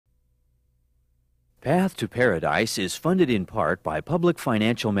Path to Paradise is funded in part by Public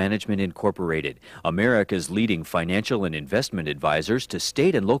Financial Management Incorporated, America's leading financial and investment advisors to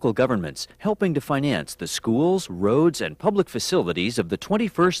state and local governments, helping to finance the schools, roads, and public facilities of the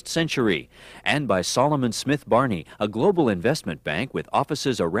 21st century, and by Solomon Smith Barney, a global investment bank with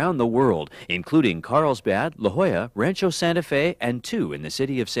offices around the world, including Carlsbad, La Jolla, Rancho Santa Fe, and 2 in the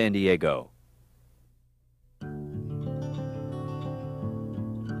city of San Diego.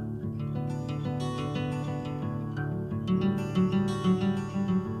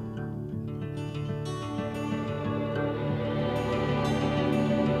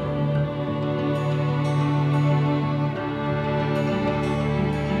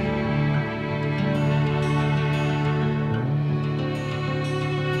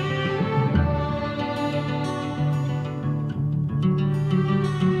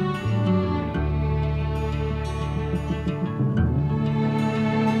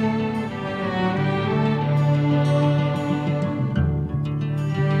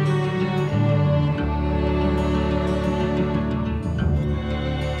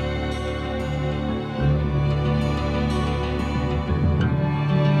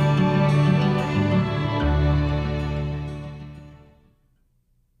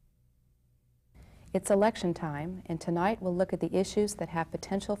 It's election time, and tonight we'll look at the issues that have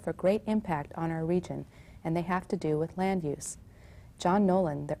potential for great impact on our region, and they have to do with land use. John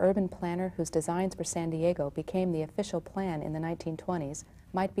Nolan, the urban planner whose designs for San Diego became the official plan in the 1920s,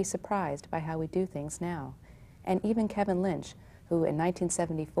 might be surprised by how we do things now. And even Kevin Lynch, who in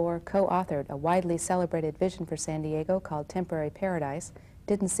 1974 co-authored a widely celebrated vision for San Diego called Temporary Paradise,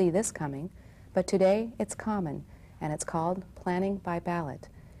 didn't see this coming, but today it's common, and it's called planning by ballot.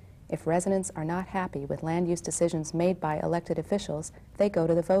 If residents are not happy with land use decisions made by elected officials, they go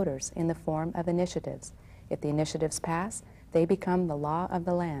to the voters in the form of initiatives. If the initiatives pass, they become the law of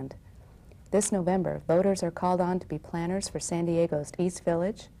the land. This November, voters are called on to be planners for San Diego's East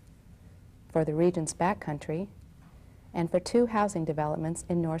Village, for the region's backcountry, and for 2 housing developments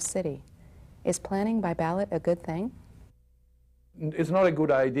in North City. Is planning by ballot a good thing? It's not a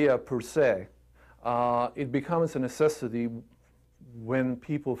good idea per se. It becomes a necessity when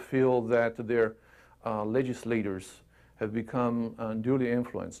people feel that their legislators have become unduly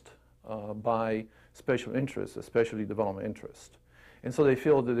influenced by special interests, especially development interests. And so they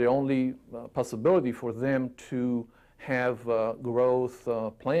feel that the only possibility for them to have growth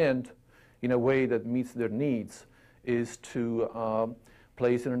planned in a way that meets their needs is to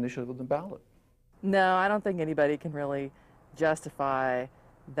place an initiative on the ballot. No, I don't think anybody can really justify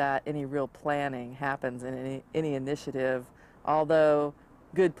that any real planning happens in any initiative, although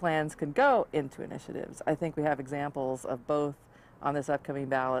good plans can go into initiatives. I think we have examples of both on this upcoming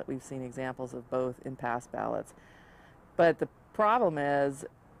ballot. We've seen examples of both in past ballots. But the problem is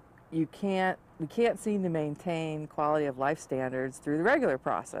we can't seem to maintain quality of life standards through the regular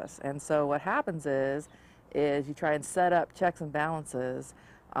process. And so what happens is you try and set up checks and balances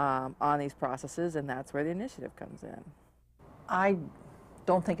on these processes, and that's where the initiative comes in. I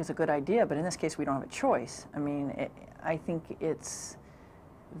don't think it's a good idea, but in this case we don't have a choice. I mean, I think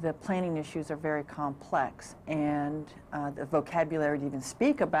the planning issues are very complex, and the vocabulary to even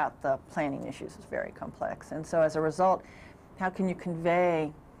speak about the planning issues is very complex. And so as a result, how can you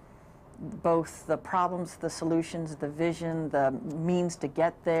convey both the problems, the solutions, the vision, the means to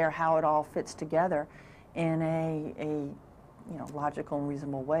get there, how it all fits together in a logical and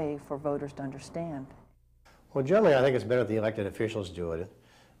reasonable way for voters to understand? Well, generally, I think it's better if the elected officials do it.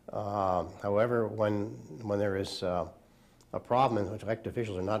 However, when there is a problem in which elected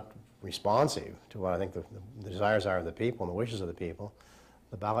officials are not responsive to what I think the desires are of the people and the wishes of the people,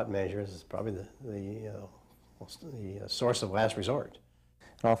 the ballot measures is probably the source of last resort.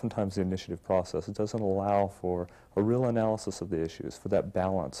 And oftentimes the initiative process, it doesn't allow for a real analysis of the issues, for that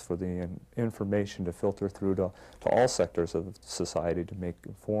balance, for the information to filter through to all sectors of society to make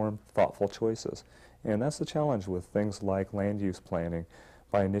informed, thoughtful choices. And that's the challenge with things like land use planning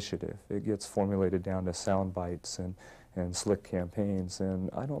by initiative. It gets formulated down to sound bites and slick campaigns, and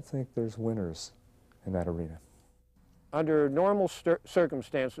I don't think there's winners in that arena. Under normal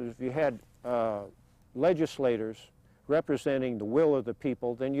circumstances, if you had legislators representing the will of the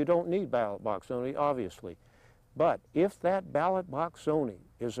people, then you don't need ballot box zoning, obviously. But if that ballot box zoning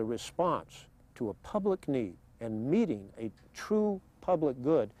is a response to a public need and meeting a true public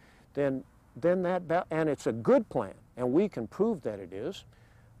good, then and it's a good plan, and we can prove that it is,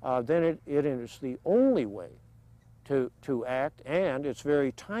 then it is the only way to act, and it's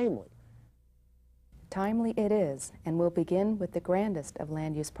very timely. Timely it is, and we'll begin with the grandest of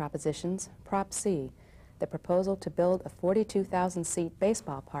land use propositions, Prop C, the proposal to build a 42,000-seat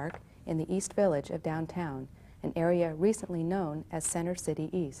baseball park in the East Village of downtown, an area recently known as Center City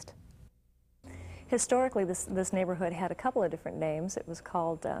East. Historically, this neighborhood had a couple of different names. It was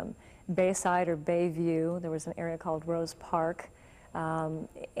called Bayside or Bayview. There was an area called Rose Park.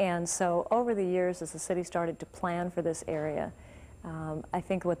 And so over the years, as the city started to plan for this area, I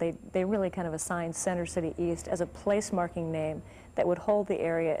think what they really kind of assigned Center City East as a place marking name that would hold the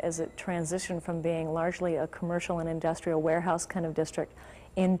area as it transitioned from being largely a commercial and industrial warehouse kind of district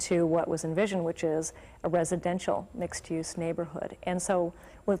into what was envisioned, which is a residential mixed-use neighborhood. And so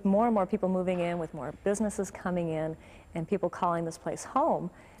with more and more people moving in, with more businesses coming in, and people calling this place home,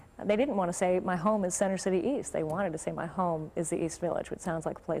 they didn't want to say, my home is Center City East. They wanted to say, my home is the East Village, which sounds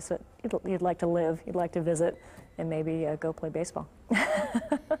like a place that you'd like to live, you'd like to visit, and maybe go play baseball.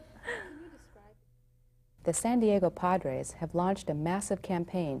 The San Diego Padres have launched a massive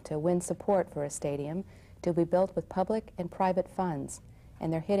campaign to win support for a stadium to be built with public and private funds,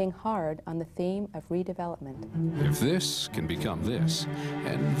 and they're hitting hard on the theme of redevelopment. If this can become this,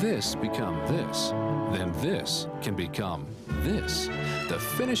 and this become this, then this can become this. The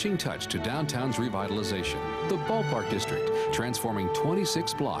finishing touch to downtown's revitalization, the Ballpark District, transforming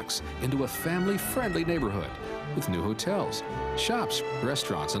 26 blocks into a family-friendly neighborhood with new hotels, shops,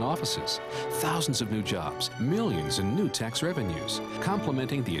 restaurants, and offices, thousands of new jobs, millions in new tax revenues,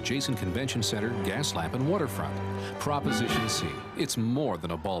 complementing the adjacent convention center, gas lamp, and waterfront. Proposition C, it's more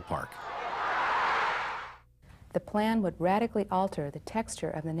than a ballpark. The plan would radically alter the texture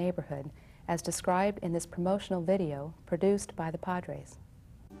of the neighborhood, as described in this promotional video produced by the Padres.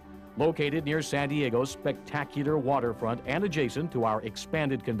 Located near San Diego's spectacular waterfront and adjacent to our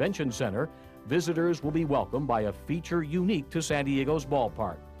expanded convention center, visitors will be welcomed by a feature unique to San Diego's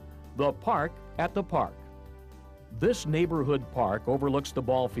ballpark, the Park at the Park. This neighborhood park overlooks the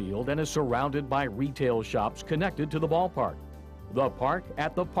ball field and is surrounded by retail shops connected to the ballpark. The Park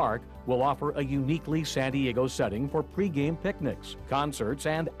at the Park will offer a uniquely San Diego setting for pregame picnics, concerts,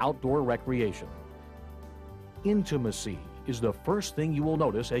 and outdoor recreation. Intimacy is the first thing you will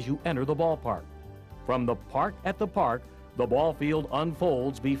notice as you enter the ballpark. From the Park at the Park, the ball field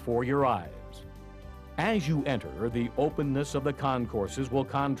unfolds before your eyes. As you enter, the openness of the concourses will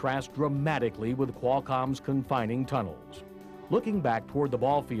contrast dramatically with Qualcomm's confining tunnels. Looking back toward the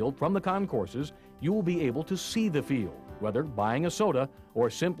ball field from the concourses, you will be able to see the field, whether buying a soda or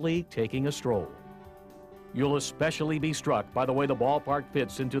simply taking a stroll. You'll especially be struck by the way the ballpark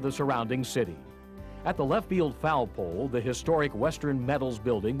fits into the surrounding city. At the left field foul pole, the historic Western Metals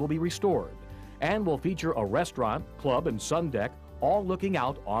building will be restored and will feature a restaurant, club, and sun deck, all looking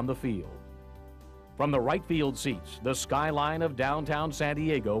out on the field. From the right field seats, the skyline of downtown San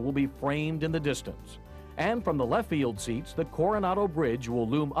Diego will be framed in the distance. And from the left field seats, the Coronado Bridge will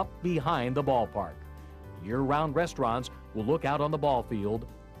loom up behind the ballpark. Year-round restaurants will look out on the ball field,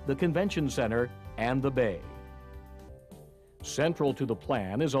 the convention center, and the bay. Central to the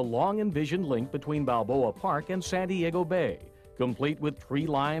plan is a long envisioned link between Balboa Park and San Diego Bay, complete with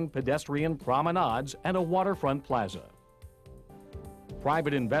tree-lined pedestrian promenades and a waterfront plaza.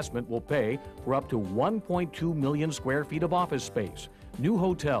 Private investment will pay for up to 1.2 million square feet of office space, new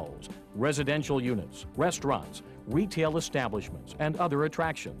hotels, residential units, restaurants, retail establishments, and other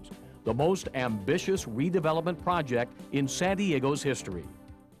attractions. The most ambitious redevelopment project in San Diego's history.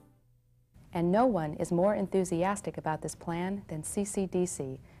 And no one is more enthusiastic about this plan than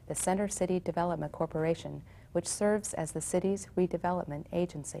CCDC, the Center City Development Corporation, which serves as the city's redevelopment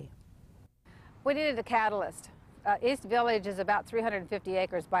agency. We needed a catalyst. East Village is about 350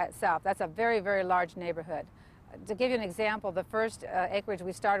 acres by itself. That's a very, very large neighborhood. To give you an example, the first acreage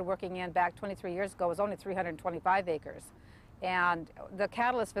we started working in back 23 years ago was only 325 acres. And the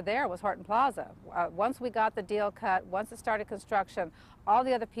catalyst for there was Horton Plaza. Once we got the deal cut, once it started construction, all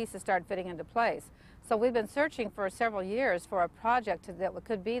the other pieces started fitting into place. So we've been searching for several years for a project that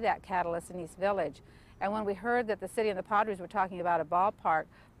could be that catalyst in East Village. And when we heard that the city and the Padres were talking about a ballpark,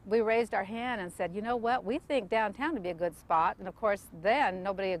 we raised our hand and said, you know what, we think downtown would be a good spot. And of course, then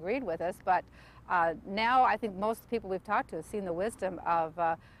nobody agreed with us, but now I think most people we've talked to have seen the wisdom of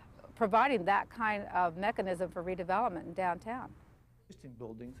providing that kind of mechanism for redevelopment in downtown.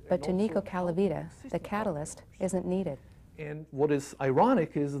 But to Nico Calavita, the catalyst isn't needed. And what is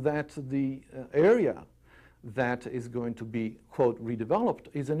ironic is that the area that is going to be, quote, redeveloped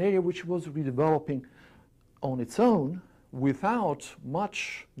is an area which was redeveloping on its own without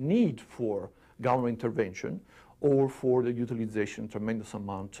much need for government intervention or for the utilization of tremendous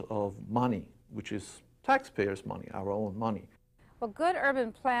amount of money, which is taxpayers' money, our own money. Well, good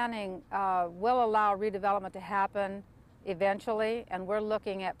urban planning will allow redevelopment to happen eventually, and we're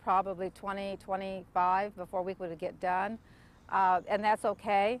looking at probably 2025 before we would get done. And that's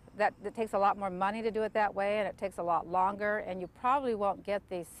okay. That takes a lot more money to do it that way, and it takes a lot longer, and you probably won't get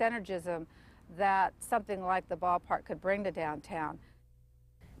the synergism that something like the ballpark could bring to downtown.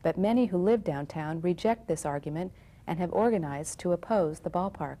 But many who live downtown reject this argument and have organized to oppose the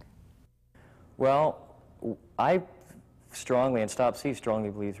ballpark. Well, I strongly, and Stop C strongly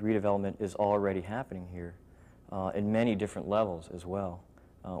believes redevelopment is already happening here in many different levels as well.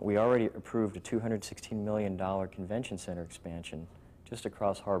 We already approved a $216 million convention center expansion just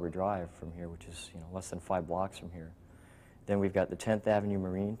across Harbor Drive from here, which is less than 5 blocks from here. Then we've got the 10th Avenue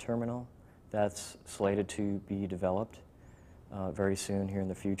Marine Terminal that's slated to be developed very soon here in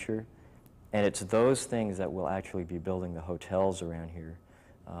the future. And it's those things that will actually be building the hotels around here.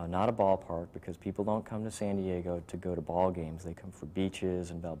 Not a ballpark, because people don't come to San Diego to go to ball games. They come for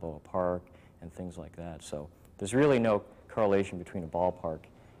beaches and Balboa Park and things like that. So there's really no correlation between a ballpark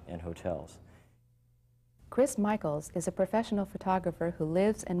and hotels. Chris Michaels is a professional photographer who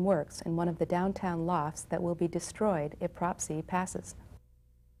lives and works in one of the downtown lofts that will be destroyed if Prop C passes.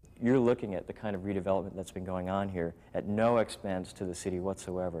 You're looking at the kind of redevelopment that's been going on here at no expense to the city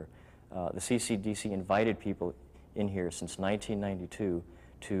whatsoever. The CCDC invited people in here since 1992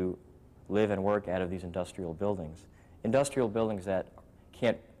 to live and work out of these industrial buildings that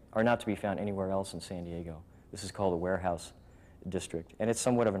are not to be found anywhere else in San Diego. This is called a warehouse district, and it's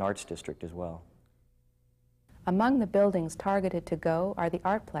somewhat of an arts district as well. Among the buildings targeted to go are the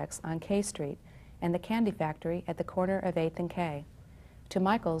Artplex on K Street and the Candy Factory at the corner of 8th and K. To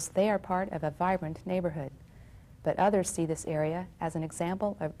Michaels, they are part of a vibrant neighborhood, but others see this area as an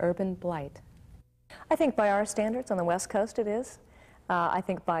example of urban blight. I think by our standards on the West Coast it is. I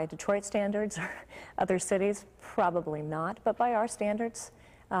think by Detroit standards or other cities, probably not. But by our standards,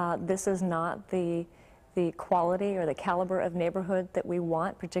 this is not the quality or the caliber of neighborhood that we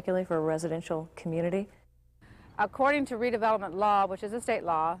want, particularly for a residential community. According to redevelopment law, which is a state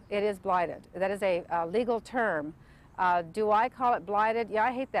law, it is blighted. That is a legal term. Do I call it blighted? Yeah,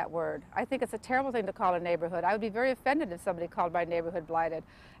 I hate that word. I think it's a terrible thing to call a neighborhood. I would be very offended if somebody called my neighborhood blighted.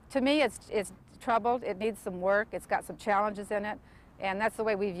 To me, it's troubled. It needs some work. It's got some challenges in it, and that's the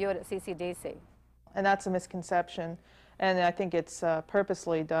way we view it at CCDC. And that's a misconception, and I think it's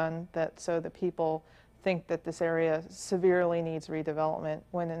purposely done so that people think that this area severely needs redevelopment,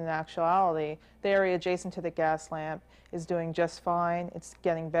 when in actuality, the area adjacent to the gas lamp is doing just fine. It's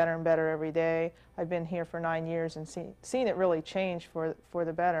getting better and better every day. I've been here for 9 years and seen it really change for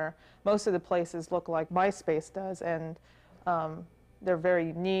the better. Most of the places look like my space does, and they're very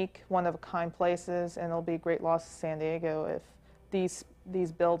unique, one-of-a-kind places, and it'll be a great loss to San Diego if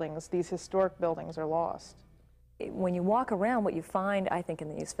these buildings, these historic buildings, are lost. When you walk around, what you find, I think, in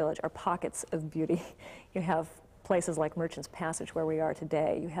the East Village are pockets of beauty. You have places like Merchant's Passage, where we are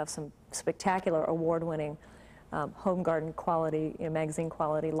today. You have some spectacular award-winning home garden quality, magazine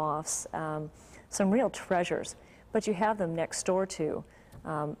quality lofts, some real treasures. But you have them next door to,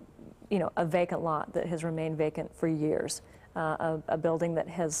 a vacant lot that has remained vacant for years. A building that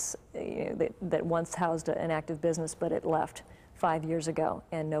has, that once housed an active business, but it left 5 years ago,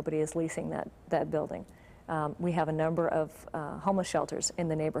 and nobody is leasing that building. We have a number of homeless shelters in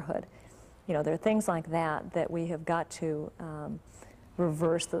the neighborhood. There are things like that we have got to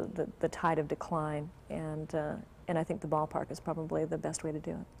reverse the tide of decline, and I think the ballpark is probably the best way to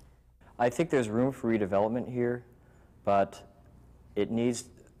do it. I think there's room for redevelopment here, but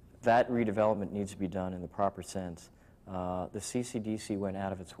that redevelopment needs to be done in the proper sense. The CCDC went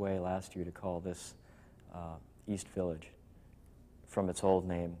out of its way last year to call this East Village, from its old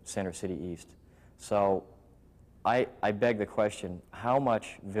name, Center City East. So I beg the question, how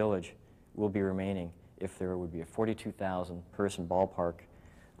much village will be remaining if there would be a 42,000 person ballpark,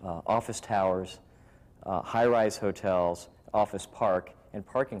 office towers, high-rise hotels, office park, and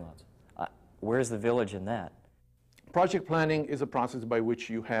parking lots? Where's the village in that? Project planning is a process by which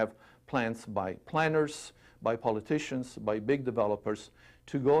you have plans by planners, by politicians, by big developers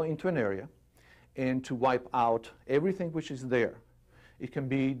to go into an area and to wipe out everything which is there. It can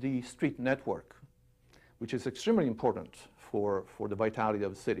be the street network, which is extremely important for the vitality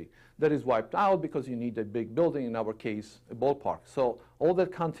of a city. That is wiped out because you need a big building, in our case, a ballpark. So all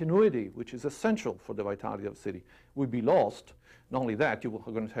that continuity, which is essential for the vitality of a city, will be lost. Not only that, you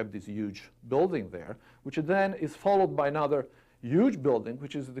are going to have this huge building there, which then is followed by another huge building,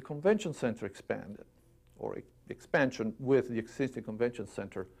 which is the convention center expanded, or expansion with the existing convention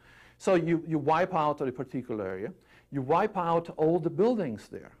center. So you wipe out a particular area. You wipe out all the buildings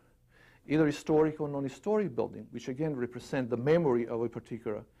there, either historic or non-historic building, which again represent the memory of a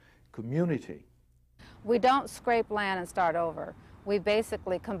particular community. We don't scrape land and start over. we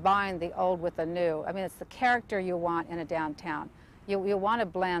basically combine the old with the new. I mean, it's the character you want in a downtown. You want to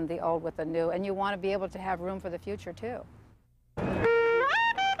blend the old with the new, and you want to be able to have room for the future, too.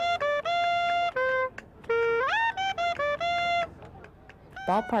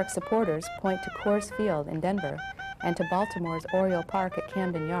 Ballpark supporters point to Coors Field in Denver and to Baltimore's Oriole Park at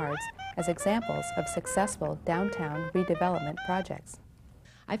Camden Yards as examples of successful downtown redevelopment projects.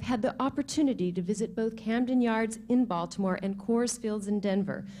 I've had the opportunity to visit both Camden Yards in Baltimore and Coors Fields in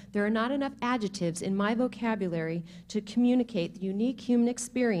Denver. There are not enough adjectives in my vocabulary to communicate the unique human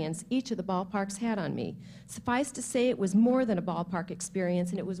experience each of the ballparks had on me. Suffice to say, it was more than a ballpark experience,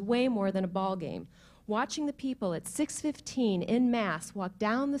 and it was way more than a ball game. Watching the people at 6:15 en masse walk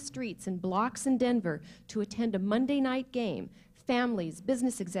down the streets and blocks in Denver to attend a Monday night game, families,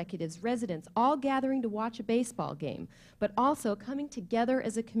 business executives, residents, all gathering to watch a baseball game, but also coming together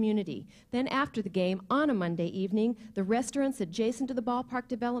as a community. Then after the game, on a Monday evening, the restaurants adjacent to the ballpark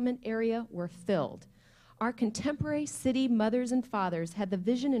development area were filled. Our contemporary city mothers and fathers had the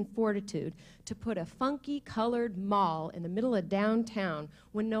vision and fortitude to put a funky colored mall in the middle of downtown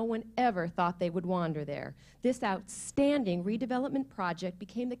when no one ever thought they would wander there. This outstanding redevelopment project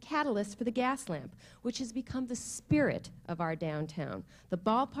became the catalyst for the gas lamp, which has become the spirit of our downtown. The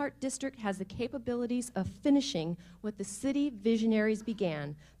ballpark district has the capabilities of finishing what the city visionaries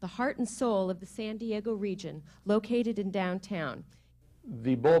began, the heart and soul of the San Diego region, located in downtown.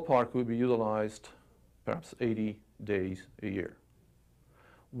 The ballpark will be utilized perhaps 80 days a year.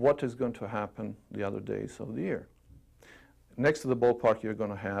 What is going to happen the other days of the year? Next to the ballpark, you're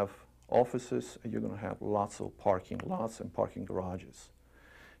going to have offices, and you're going to have lots of parking lots and parking garages.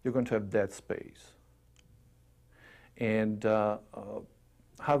 You're going to have dead space. And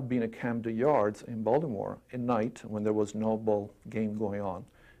have been at Camden Yards in Baltimore at night when there was no ball game going on.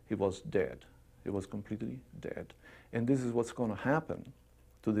 It was dead. It was completely dead. And this is what's going to happen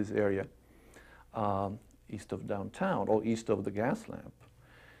to this area east of downtown, or east of the gas lamp.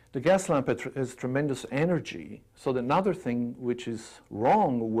 The gas lamp has tremendous energy, so another thing which is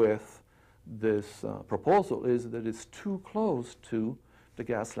wrong with this proposal is that it's too close to the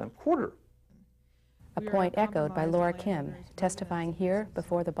gas lamp quarter. A point echoed by Laura Kim, testifying here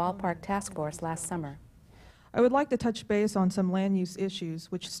before the ballpark task force last summer. I would like to touch base on some land use issues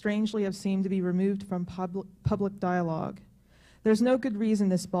which strangely have seemed to be removed from public dialogue. There's no good reason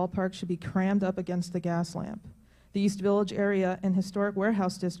this ballpark should be crammed up against the gas lamp. The East Village area and historic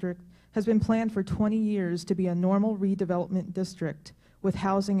warehouse district has been planned for 20 years to be a normal redevelopment district with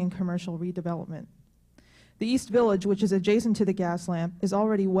housing and commercial redevelopment. The East Village, which is adjacent to the gas lamp, is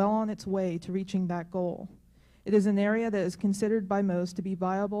already well on its way to reaching that goal. It is an area that is considered by most to be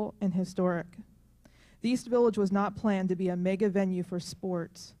viable and historic. The East Village was not planned to be a mega venue for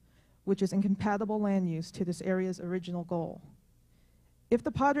sports, which is incompatible land use to this area's original goal. If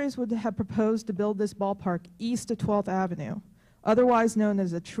the Padres would have proposed to build this ballpark east of 12th Avenue, otherwise known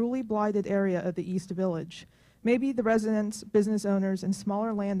as a truly blighted area of the East Village, maybe the residents, business owners, and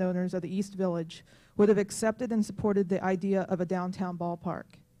smaller landowners of the East Village would have accepted and supported the idea of a downtown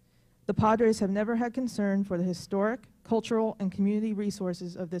ballpark. The Padres have never had concern for the historic, cultural, and community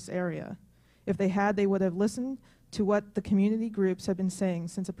resources of this area. If they had, they would have listened to what the community groups have been saying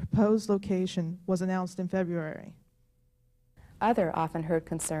since a proposed location was announced in February. Other often heard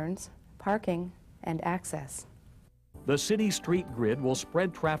concerns, parking and access. The city street grid will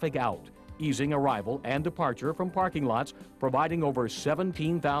spread traffic out, easing arrival and departure from parking lots, providing over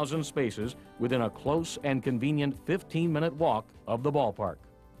 17,000 spaces within a close and convenient 15-minute walk of the ballpark.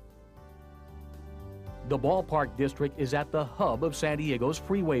 The ballpark district is at the hub of San Diego's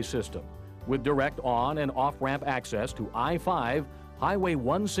freeway system, with direct on and off-ramp access to I-5, Highway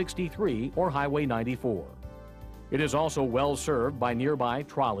 163, or Highway 94. It is also well served by nearby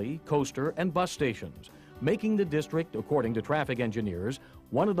trolley, coaster, and bus stations, making the district, according to traffic engineers,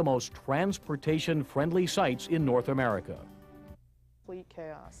 one of the most transportation-friendly sites in North America. Complete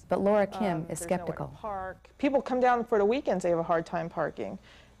chaos. But Laura Kim is skeptical. Nowhere to park. People come down for the weekends, they have a hard time parking.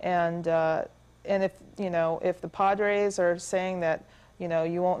 And if, if the Padres are saying that,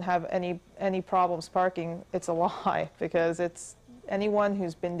 you won't have any problems parking, it's a lie, because anyone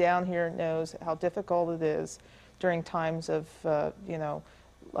who's been down here knows how difficult it is during times of,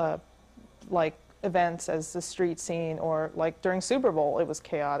 like events as the street scene, or like during Super Bowl, it was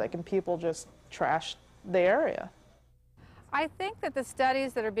chaotic and people just trashed the area. I think that the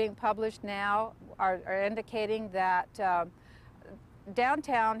studies that are being published now are indicating that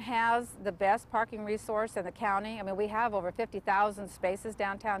downtown has the best parking resource in the county. I mean, we have over 50,000 spaces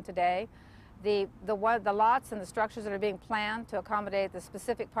downtown today. The lots and the structures that are being planned to accommodate the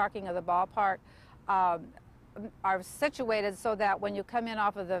specific parking of the ballpark are situated so that when you come in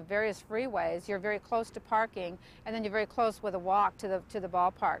off of the various freeways, you're very close to parking, and then you're very close with a walk to the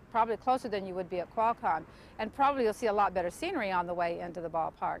ballpark, probably closer than you would be at Qualcomm, and probably you'll see a lot better scenery on the way into the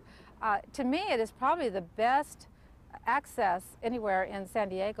ballpark. To me, it is probably the best access anywhere in San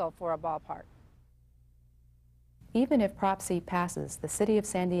Diego for a ballpark. Even if Prop C passes, the City of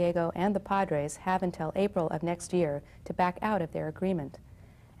San Diego and the Padres have until April of next year to back out of their agreement.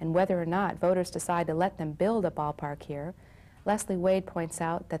 And whether or not voters decide to let them build a ballpark here, Leslie Wade points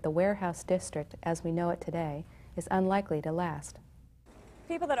out that the warehouse district, as we know it today, is unlikely to last.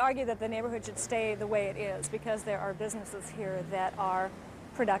 People that argue that the neighborhood should stay the way it is because there are businesses here that are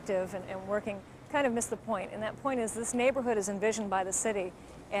productive and working kind of miss the point. And that point is this neighborhood is envisioned by the city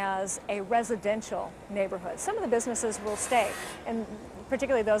as a residential neighborhood. Some of the businesses will stay, and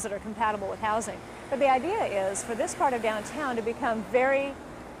particularly those that are compatible with housing. But the idea is for this part of downtown to become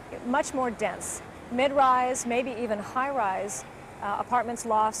much more dense, mid-rise, maybe even high-rise apartments,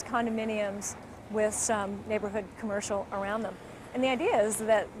 lofts, condominiums with some neighborhood commercial around them. And the idea is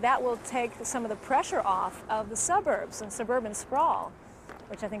that that will take some of the pressure off of the suburbs and suburban sprawl,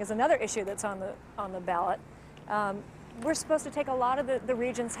 which I think is another issue that's on the ballot. We're supposed to take a lot of the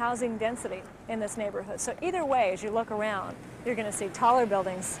region's housing density in this neighborhood. So either way, as you look around, you're going to see taller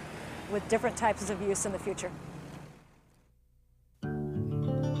buildings with different types of use in the future.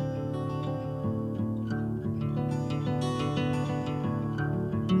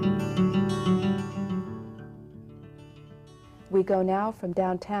 We go now from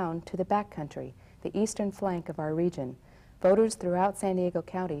downtown to the backcountry, the eastern flank of our region. Voters throughout San Diego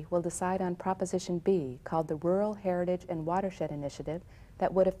County will decide on Proposition B, called the Rural Heritage and Watershed Initiative,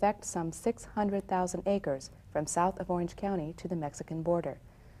 that would affect some 600,000 acres from south of Orange County to the Mexican border.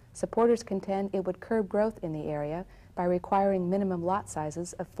 Supporters contend it would curb growth in the area by requiring minimum lot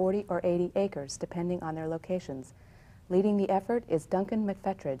sizes of 40 or 80 acres, depending on their locations. Leading the effort is Duncan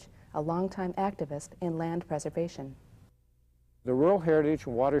McFetridge, a longtime activist in land preservation. The Rural Heritage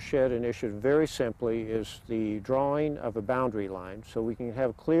and Watershed Initiative, very simply, is the drawing of a boundary line so we can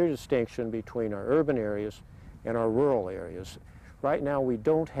have clear distinction between our urban areas and our rural areas. Right now we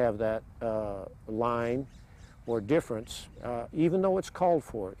don't have that line or difference, even though it's called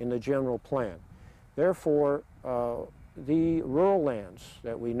for in the general plan. Therefore, the rural lands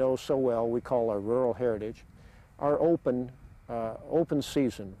that we know so well, we call our rural heritage, are open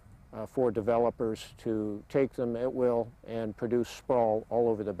season for developers to take them at will and produce sprawl all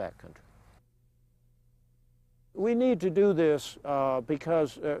over the backcountry. We need to do this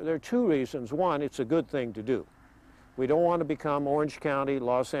because there are two reasons. One, it's a good thing to do. We don't want to become Orange County,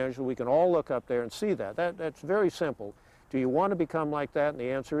 Los Angeles. We can all look up there and see that. That's very simple. Do you want to become like that? And the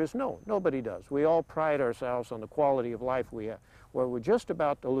answer is no. Nobody does. We all pride ourselves on the quality of life we have. Well, we're just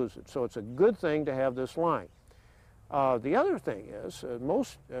about to lose it. So it's a good thing to have this line. The other thing is,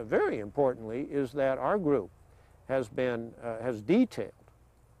 very importantly, is that our group has detailed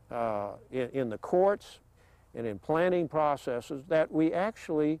in the courts and in planning processes that we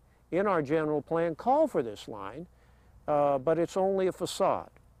actually, in our general plan, call for this line, but it's only a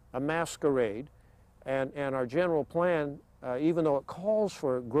facade, a masquerade, and our general plan, even though it calls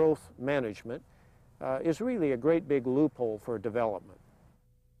for growth management, is really a great big loophole for development.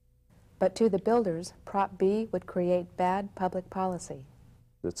 But to the builders, Prop B would create bad public policy.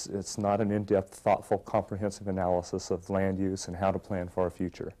 It's not an in-depth, thoughtful, comprehensive analysis of land use and how to plan for our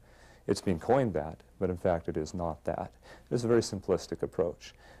future. It's been coined that, but in fact it is not that. It's a very simplistic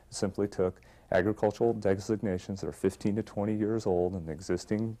approach. It simply took agricultural designations that are 15 to 20 years old in the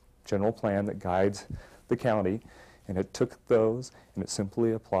existing general plan that guides the county, and it took those and it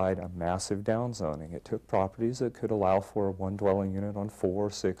simply applied a massive downzoning. It took properties that could allow for one dwelling unit on 4,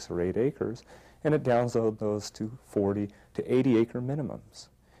 6, or 8 acres, and it downsized those to 40 to 80 acre minimums.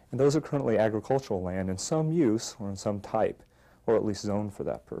 And those are currently agricultural land in some use or in some type, or at least zoned for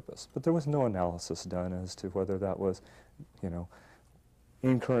that purpose. But there was no analysis done as to whether that was,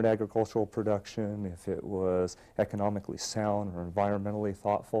 in current agricultural production, if it was economically sound or environmentally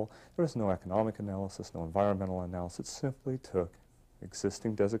thoughtful. There was no economic analysis, no environmental analysis. It simply took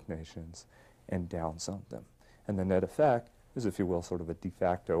existing designations and downsized them. And the net effect is, if you will, sort of a de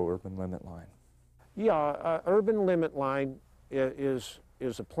facto urban limit line. Yeah, urban limit line is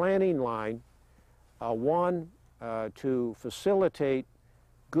a planning line, one, to facilitate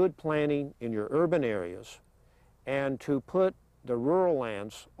good planning in your urban areas and to put the rural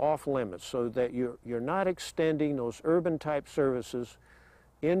lands off limits so that you're not extending those urban type services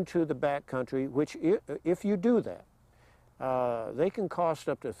into the backcountry, which if you do that, they can cost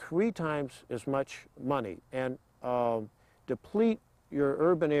up to 3 times as much money and deplete your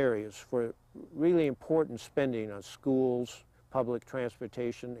urban areas for really important spending on schools, public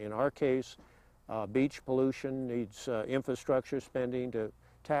transportation. In our case, beach pollution needs infrastructure spending to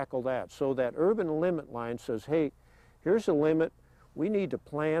tackle that. So that urban limit line says, hey, here's a limit. We need to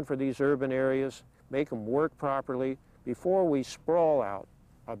plan for these urban areas, make them work properly before we sprawl out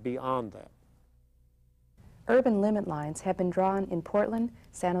beyond that. Urban limit lines have been drawn in Portland,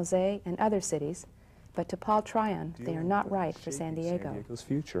 San Jose, and other cities, but to Paul Tryon, they are not right for San Diego. San Diego's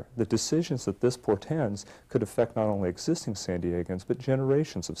future. The decisions that this portends could affect not only existing San Diegans, but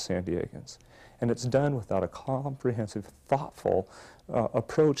generations of San Diegans. And it's done without a comprehensive, thoughtful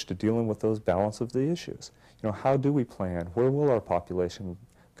approach to dealing with those balance of the issues. You know, how do we plan? Where will our population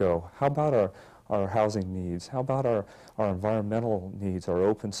go? How about our housing needs? How about our environmental needs, our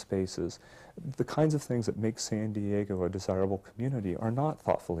open spaces? The kinds of things that make San Diego a desirable community are not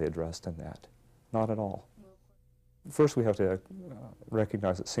thoughtfully addressed in that. Not at all. First, we have to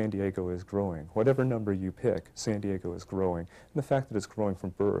recognize that San Diego is growing. Whatever number you pick, San Diego is growing. And the fact that it's growing from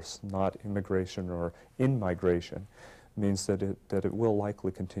births, not immigration or in-migration, means that it will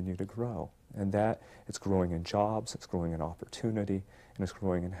likely continue to grow. And that it's growing in jobs, it's growing in opportunity, and it's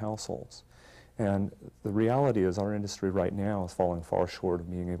growing in households. And the reality is our industry right now is falling far short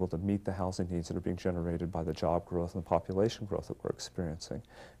of being able to meet the housing needs that are being generated by the job growth and the population growth that we're experiencing.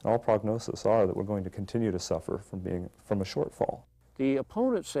 And all prognoses are that we're going to continue to suffer from a shortfall. The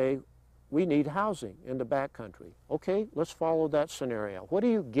opponents say we need housing in the backcountry. Okay, let's follow that scenario. What do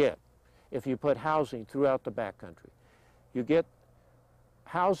you get if you put housing throughout the backcountry? You get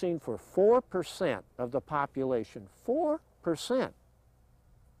housing for 4% of the population. 4%.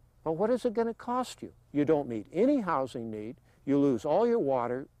 Well, what is it going to cost you? You don't meet any housing need. You lose all your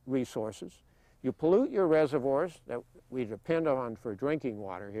water resources. You pollute your reservoirs that we depend on for drinking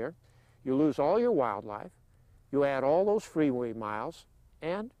water here. You lose all your wildlife. You add all those freeway miles,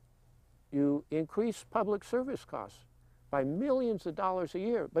 and you increase public service costs by millions of dollars a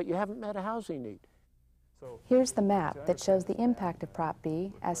year, but you haven't met a housing need. Here's the map that shows the impact of Prop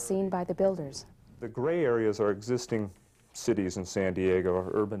B as seen by the builders. The gray areas are existing cities in San Diego,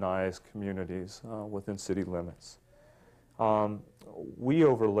 or urbanized communities within city limits. We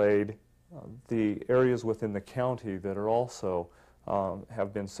overlaid the areas within the county that are also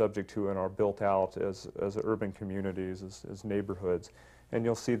have been subject to and are built out as urban communities, as neighborhoods. And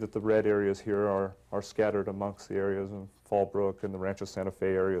you'll see that the red areas here are scattered amongst the areas in Fallbrook and the Rancho Santa Fe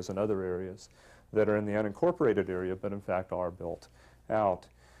areas and other areas that are in the unincorporated area, but in fact are built out.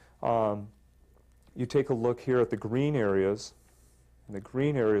 You take a look here at the green areas, and the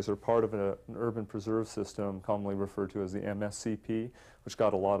green areas are part of an urban preserve system commonly referred to as the MSCP, which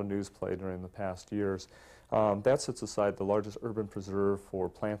got a lot of news play during the past years. That sets aside the largest urban preserve for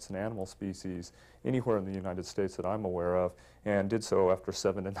plants and animal species anywhere in the United States that I'm aware of, and did so after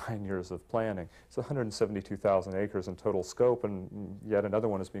 7 to 9 years of planning. It's 172,000 acres in total scope, and yet another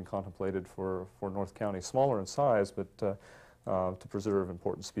one is being contemplated for North County, smaller in size, but to preserve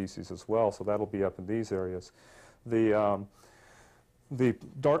important species as well, so that'll be up in these areas. The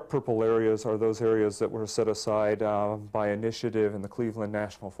dark purple areas are those areas that were set aside by initiative in the Cleveland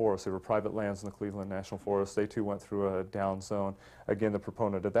National Forest. They were private lands in the Cleveland National Forest. They too went through a down zone. Again, the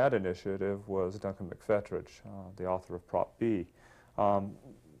proponent of that initiative was Duncan McFetridge, the author of Prop B.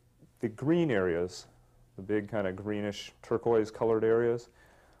 The green areas, the big kind of greenish turquoise colored areas,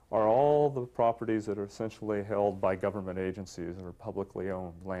 are all the properties that are essentially held by government agencies or publicly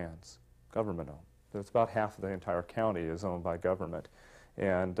owned lands, government owned. There's about half of the entire county is owned by government,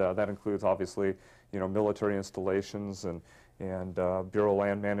 and that includes obviously, you know, military installations and Bureau of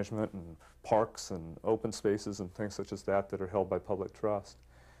Land Management and parks and open spaces and things such as that that are held by public trust.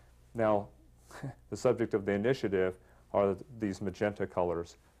 Now, the subject of the initiative are these magenta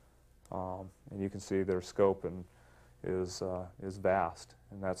colors, and you can see their scope is vast,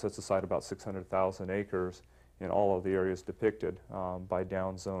 and that sets aside about 600,000 acres in all of the areas depicted by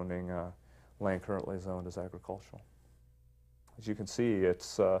downzoning land currently zoned as agricultural. As you can see, it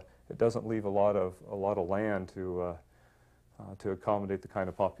doesn't leave a lot of land to accommodate the kind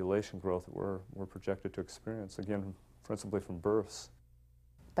of population growth that we're projected to experience, again, principally from births.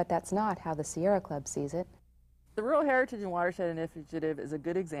 But that's not how the Sierra Club sees it. The Rural Heritage and Watershed Initiative is a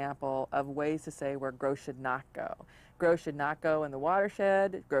good example of ways to say where growth should not go. Growth should not go in the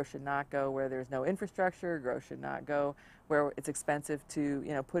watershed, growth should not go where there's no infrastructure, growth should not go where it's expensive to,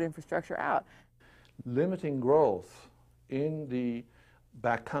 you know, put infrastructure out. Limiting growth in the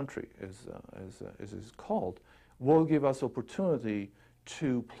backcountry, as is called, will give us opportunity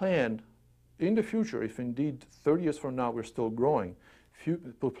to plan in the future, if indeed 30 years from now we're still growing, to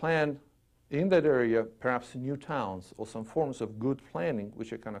plan in that area, perhaps new towns or some forms of good planning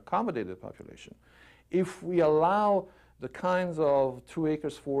which can accommodate the population, if we allow the kinds of 2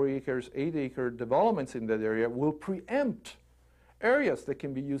 acres, 4 acres, 8-acre developments in that area, will preempt areas that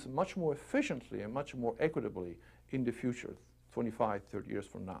can be used much more efficiently and much more equitably in the future, 25, 30 years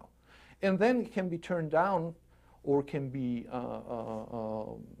from now. And then it can be turned down or can be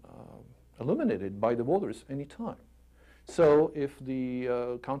eliminated by the voters anytime. So if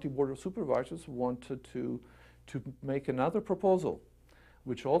the County Board of Supervisors wanted to make another proposal,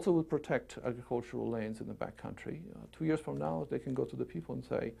 which also would protect agricultural lands in the backcountry, 2 years from now they can go to the people and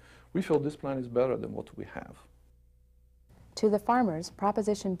say, we feel this plan is better than what we have. To the farmers,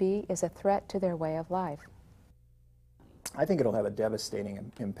 Proposition B is a threat to their way of life. I think it'll have a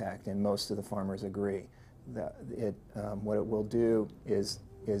devastating impact, and most of the farmers agree. That what it will do is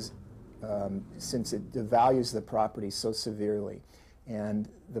since it devalues the property so severely, and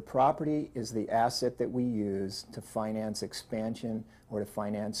the property is the asset that we use to finance expansion or to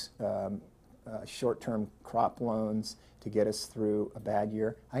finance short-term crop loans to get us through a bad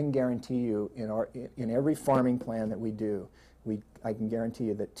year. I can guarantee you in every farming plan that we do, I can guarantee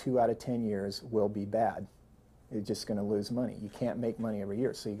you that 2 out of 10 years will be bad. You're just going to lose money. You can't make money every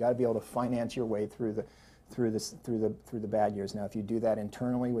year, so you got to be able to finance your way through the bad years. Now, if you do that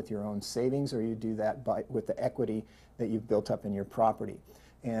internally with your own savings, or you do that with the equity that you've built up in your property,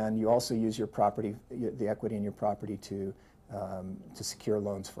 and you also use your property, the equity in your property to secure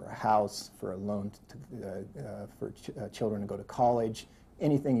loans for a house, for a loan for children to go to college,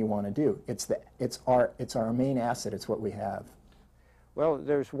 anything you want to do. It's our main asset. It's what we have. Well,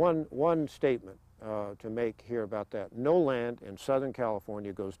 there's one statement to make here about that. No land in Southern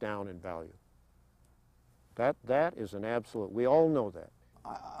California goes down in value. That is an absolute. We all know that.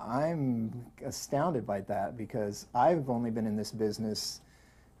 I'm astounded by that because I've only been in this business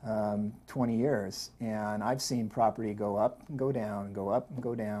 20 years, and I've seen property go up and go down, go up and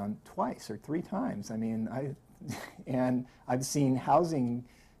go down twice or 3 times. I mean, and I've seen housing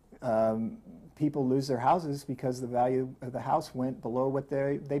people lose their houses because the value of the house went below what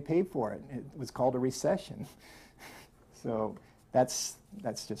they paid for it. It was called a recession. So that's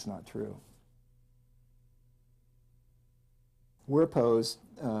just not true. We're opposed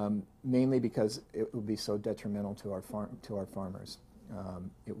mainly because it will be so detrimental to our farmers.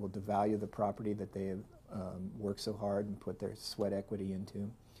 It will devalue the property that they have worked so hard and put their sweat equity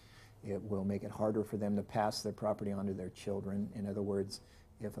into. It will make it harder for them to pass their property on to their children. In other words,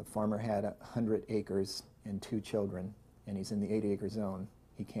 if a farmer had 100 acres and 2 children, and he's in the 80-acre zone,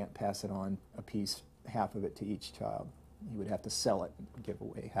 he can't pass it on a piece, half of it to each child. He would have to sell it and give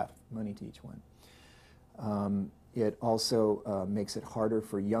away half money to each one. It also makes it harder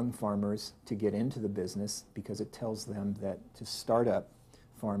for young farmers to get into the business because it tells them that to start up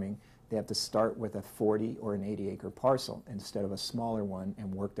farming, they have to start with a 40 or an 80-acre parcel instead of a smaller one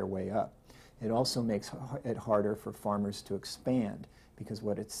and work their way up. It also makes it harder for farmers to expand because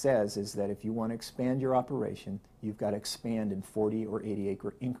what it says is that if you want to expand your operation, you've got to expand in 40 or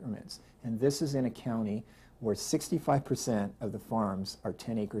 80-acre increments. And this is in a county where 65% of the farms are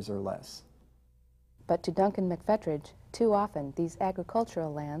 10 acres or less. But to Duncan McFetridge, too often these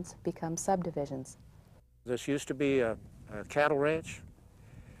agricultural lands become subdivisions. This used to be a cattle ranch,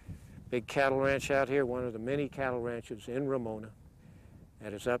 big cattle ranch out here, one of the many cattle ranches in Ramona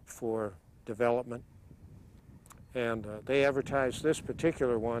that is up for development. And they advertise this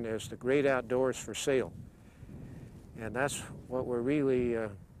particular one as the great outdoors for sale. And that's what we're really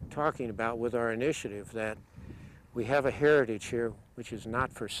talking about with our initiative, that we have a heritage here which is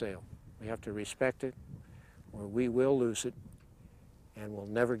not for sale. We have to respect it, or we will lose it, and we'll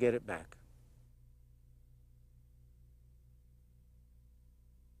never get it back.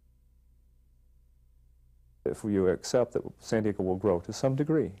 If you accept that San Diego will grow to some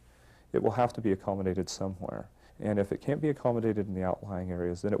degree, it will have to be accommodated somewhere. And if it can't be accommodated in the outlying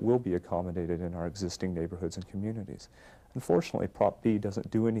areas, then it will be accommodated in our existing neighborhoods and communities. Unfortunately, Prop B doesn't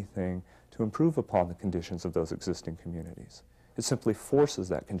do anything to improve upon the conditions of those existing communities. It simply forces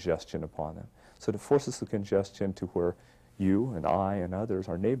that congestion upon them. So it forces the congestion to where you and I and others,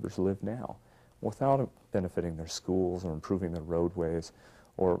 our neighbors, live now, without benefiting their schools or improving their roadways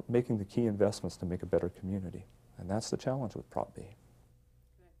or making the key investments to make a better community. And that's the challenge with Prop B.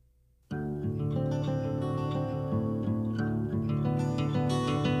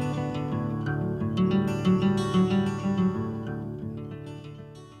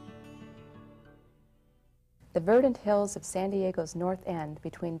 The verdant hills of San Diego's north end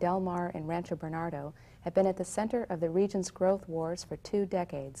between Del Mar and Rancho Bernardo have been at the center of the region's growth wars for 2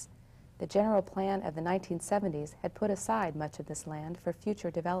 decades. The general plan of the 1970s had put aside much of this land for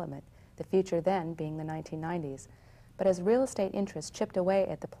future development. the future then being the 1990s. But as real estate interests chipped away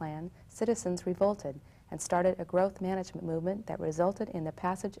at the plan, citizens revolted and started a growth management movement that resulted in the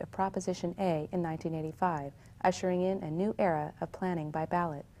passage of Proposition A in 1985, ushering in a new era of planning by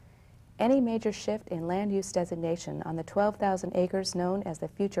ballot. Any major shift in land use designation on the 12,000 acres known as the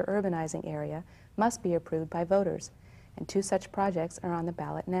future urbanizing area must be approved by voters, and two such projects are on the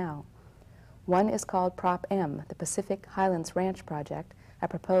ballot now. One is called Prop M, the Pacific Highlands Ranch Project, a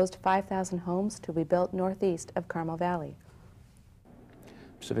proposed 5,000 homes to be built northeast of Carmel Valley.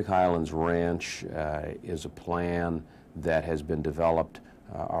 Pacific Highlands Ranch is a plan that has been developed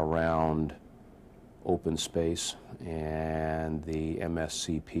around open space and the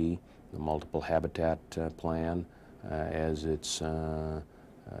MSCP, the Multiple Habitat Plan, as its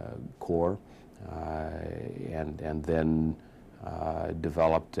core, and then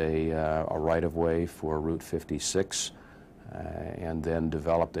developed a right-of-way for Route 56, and then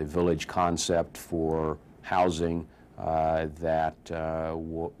developed a village concept for housing that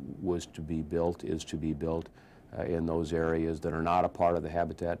is to be built in those areas that are not a part of the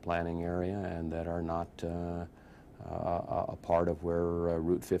habitat planning area and that are not a part of where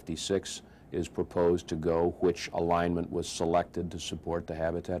Route 56 is proposed to go, which alignment was selected to support the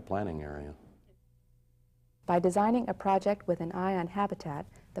habitat planning area. By designing a project with an eye on habitat,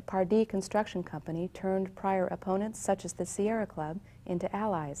 the Pardee Construction Company turned prior opponents, such as the Sierra Club, into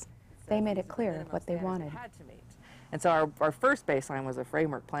allies. They made it clear what they wanted. And so our first baseline was a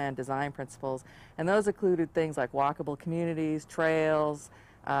framework plan design principles, and those included things like walkable communities, trails,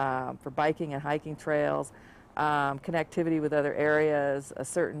 for biking and hiking trails, connectivity with other areas, a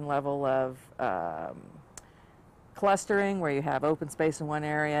certain level of clustering where you have open space in one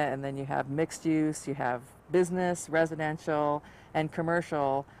area and then you have mixed use, you have business, residential, and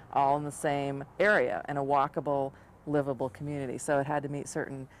commercial all in the same area in a walkable, livable community. So it had to meet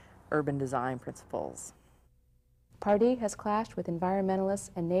certain urban design principles. Pardee has clashed with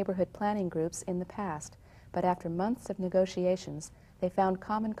environmentalists and neighborhood planning groups in the past, but after months of negotiations, they found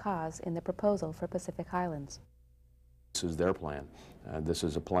common cause in the proposal for Pacific Highlands. This is their plan. This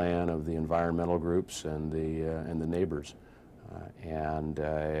is a plan of the environmental groups and the neighbors.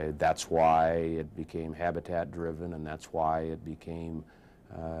 That's why it became habitat-driven, and that's why it became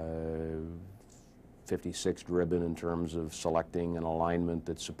 56 driven in terms of selecting an alignment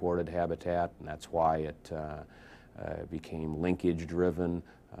that supported habitat, and that's why it became linkage-driven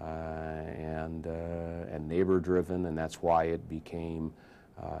and neighbor-driven, and that's why it became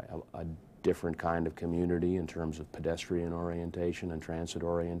a different kind of community in terms of pedestrian orientation and transit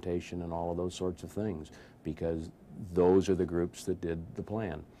orientation and all of those sorts of things, because those are the groups that did the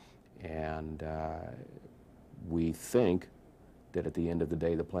plan. And we think that at the end of the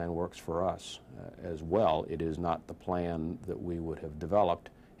day the plan works for us as well. It is not the plan that we would have developed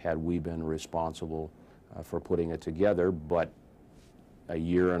had we been responsible for putting it together, but a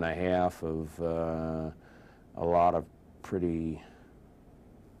year and a half of a lot of pretty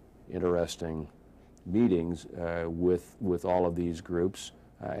interesting meetings with all of these groups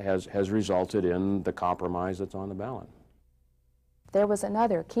has resulted in the compromise that's on the ballot. There was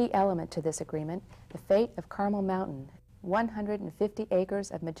another key element to this agreement, the fate of Carmel Mountain, 150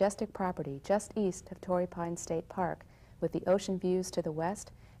 acres of majestic property just east of Torrey Pines State Park, with the ocean views to the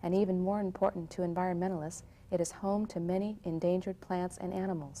west, and even more important to environmentalists, it is home to many endangered plants and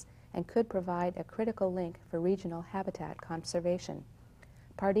animals, and could provide a critical link for regional habitat conservation.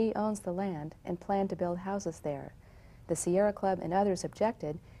 Pardee owns the land and planned to build houses there. The Sierra Club and others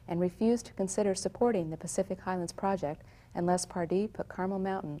objected and refused to consider supporting the Pacific Highlands project unless Pardee put Carmel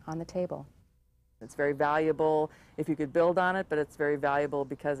Mountain on the table. It's very valuable if you could build on it, but it's very valuable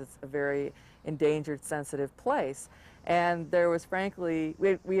because it's a very endangered, sensitive place. And there was, frankly,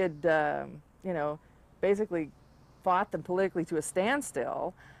 we had, you know, basically fought them politically to a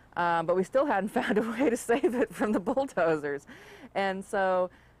standstill, but we still hadn't found a way to save it from the bulldozers. And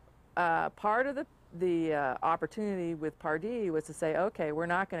so part of the opportunity with Pardee was to say, okay, we're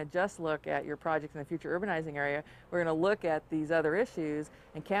not going to just look at your project in the future urbanizing area, we're going to look at these other issues,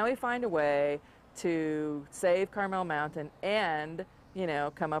 and can we find a way to save Carmel Mountain and, you know,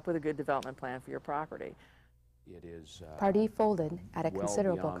 come up with a good development plan for your property. It is Pardee folded at a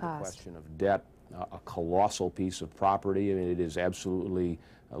considerable well beyond cost. the question of debt, a colossal piece of property. I mean, it is absolutely,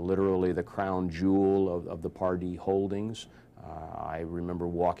 literally the crown jewel of the Pardee holdings. I remember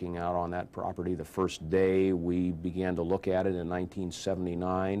walking out on that property the first day we began to look at it in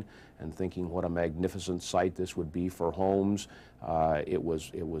 1979 and thinking what a magnificent site this would be for homes. It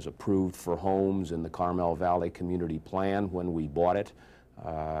was approved for homes in the Carmel Valley Community Plan when we bought it.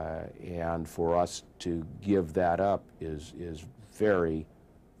 And for us to give that up is very,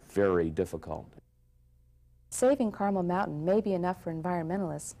 very difficult. Saving Carmel Mountain may be enough for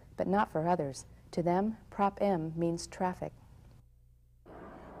environmentalists, but not for others. To them, Prop M means traffic.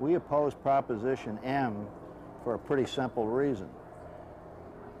 We oppose Proposition M for a pretty simple reason.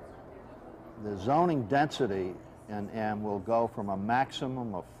 The zoning density in M will go from a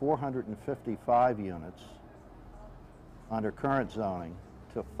maximum of 455 units under current zoning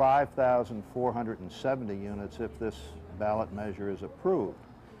to 5,470 units if this ballot measure is approved.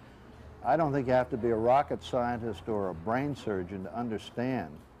 I don't think you have to be a rocket scientist or a brain surgeon to understand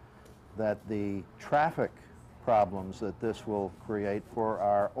that the traffic problems that this will create for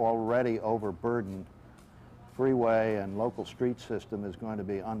our already overburdened freeway and local street system is going to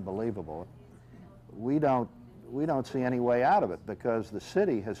be unbelievable. We don't see any way out of it because the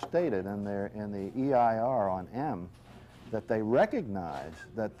city has stated in the EIR on M that they recognize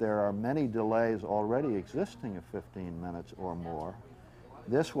that there are many delays already existing of 15 minutes or more.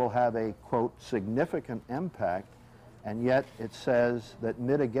 This will have a, quote, significant impact, and yet it says that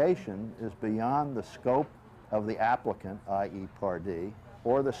mitigation is beyond the scope of the applicant, i.e. Pardee,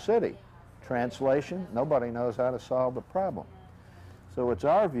 or the city. Translation, nobody knows how to solve the problem. So it's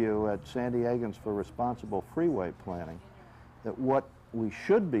our view at San Diegans for Responsible Freeway Planning that what we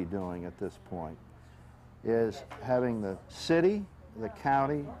should be doing at this point is having the city, the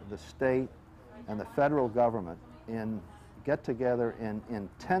county, the state, and the federal government get together in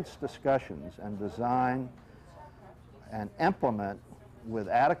intense discussions and design and implement with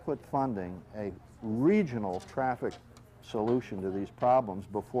adequate funding a regional traffic solution to these problems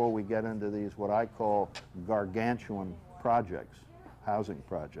before we get into these what I call gargantuan projects, housing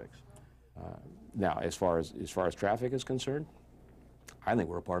projects. Now, as far as traffic is concerned, I think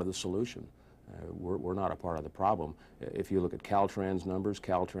we're a part of the solution. We're not a part of the problem. If you look at Caltrans numbers,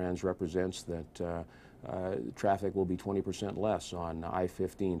 Caltrans represents that traffic will be 20% less on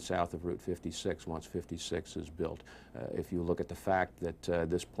I-15 south of Route 56 once 56 is built. If you look at the fact that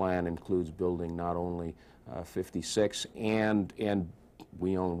this plan includes building not only 56 and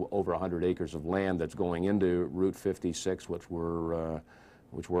we own over 100 acres of land that's going into Route 56, which we're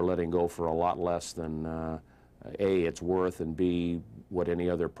letting go for a lot less than A, it's worth, and B, what any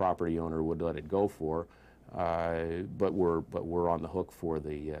other property owner would let it go for. But we're on the hook for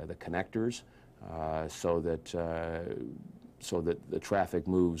the connectors. So that the traffic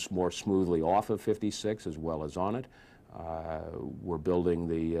moves more smoothly off of 56 as well as on it. We're building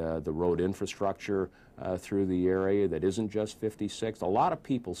the road infrastructure through the area that isn't just 56. A lot of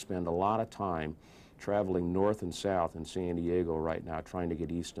people spend a lot of time traveling north and south in San Diego right now trying to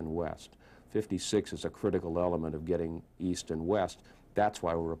get east and west. 56 is a critical element of getting east and west. That's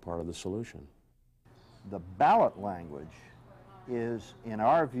why we're a part of the solution. The ballot language is, in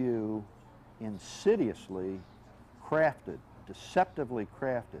our view, insidiously crafted, deceptively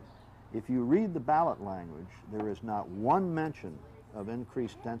crafted. If you read the ballot language, there is not one mention of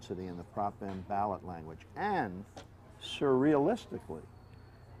increased density in the Prop M ballot language, and surrealistically,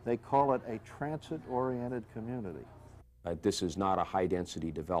 they call it a transit-oriented community. This is not a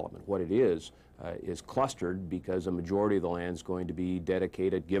high-density development. What it is clustered because a majority of the land is going to be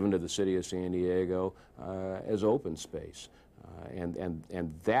dedicated, given to the city of San Diego as open space. And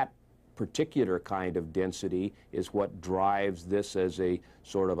that particular kind of density is what drives this as a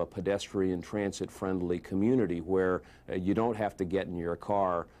sort of a pedestrian transit-friendly community where you don't have to get in your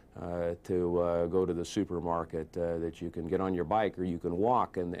car to go to the supermarket, that you can get on your bike or you can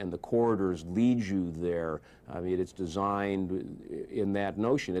walk, and the corridors lead you there. I mean, it's designed in that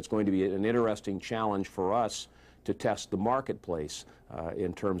notion. It's going to be an interesting challenge for us to test the marketplace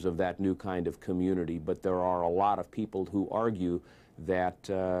in terms of that new kind of community, but there are a lot of people who argue that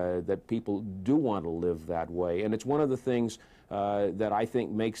people do want to live that way, and it's one of the things that I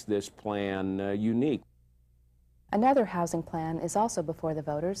think makes this plan unique. Another housing plan is also before the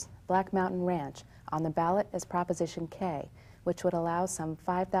voters, Black Mountain Ranch. On the ballot is Proposition K, which would allow some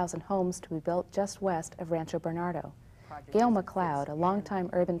 5,000 homes to be built just west of Rancho Bernardo. Gail McLeod, a longtime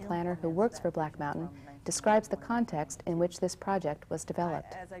urban planner who works for Black Mountain, describes the context in which this project was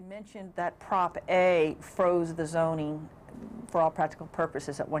developed. As I mentioned, that Prop A froze the zoning for all practical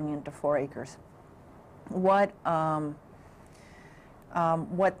purposes at 1 unit to 4 acres. What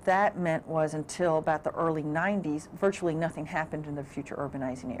that meant was until about the early 90s, virtually nothing happened in the future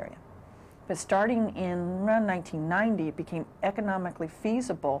urbanizing area. But starting in around 1990, it became economically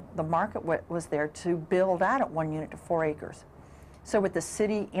feasible. The market was there to build out at 1 unit to 4 acres. So what the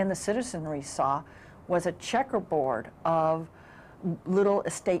city and the citizenry saw was a checkerboard of little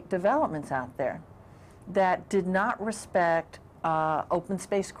estate developments out there that did not respect open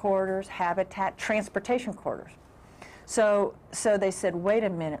space corridors, habitat, transportation corridors. So they said, wait a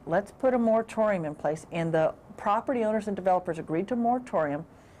minute, let's put a moratorium in place, and the property owners and developers agreed to a moratorium,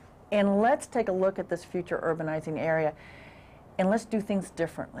 and let's take a look at this future urbanizing area, and let's do things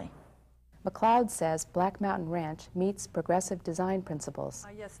differently. McLeod says Black Mountain Ranch meets progressive design principles.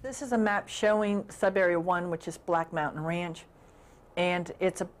 Yes, this is a map showing Subarea 1, which is Black Mountain Ranch, and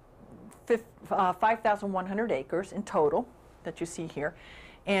it's a 5,100 acres in total that you see here.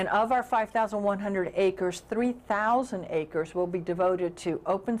 And of our 5,100 acres, 3,000 acres will be devoted to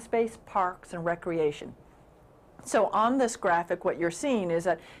open space, parks, and recreation. So on this graphic, what you're seeing is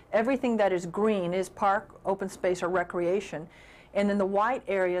that everything that is green is park, open space, or recreation. And then the white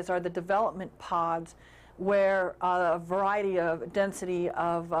areas are the development pods where a variety of density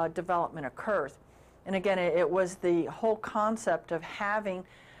of development occurs. And again, it was the whole concept of having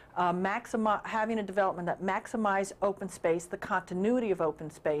having a development that maximizes open space, the continuity of open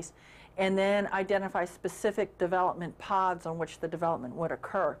space, and then identify specific development pods on which the development would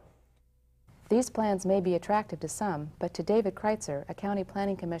occur. These plans may be attractive to some, but to David Kreitzer, a county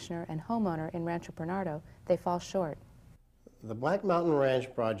planning commissioner and homeowner in Rancho Bernardo, they fall short. The Black Mountain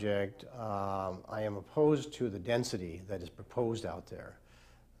Ranch project, I am opposed to the density that is proposed out there,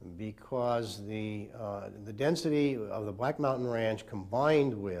 because the density of the Black Mountain Ranch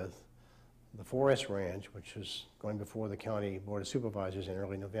combined with the Forest Ranch, which is going before the County Board of Supervisors in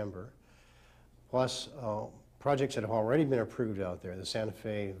early November, plus projects that have already been approved out there. The Santa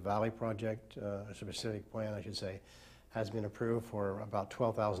Fe Valley project, a specific plan I should say, has been approved for about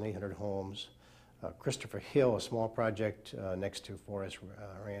 12,800 homes. Christopher Hill, a small project next to Forest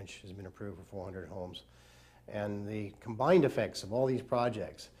Ranch, has been approved for 400 homes. And the combined effects of all these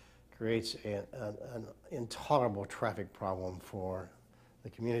projects creates an intolerable traffic problem for the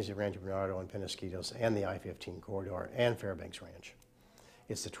communities of Rancho Bernardo and Penasquitos and the I-15 corridor and Fairbanks Ranch.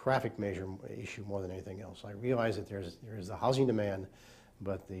 It's the traffic measure issue more than anything else. I realize that there is the housing demand,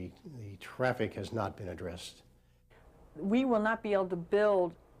 but the traffic has not been addressed. We will not be able to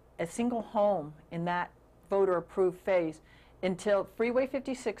build a single home in that voter-approved phase until Freeway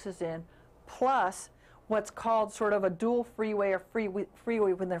 56 is in, plus what's called sort of a dual freeway or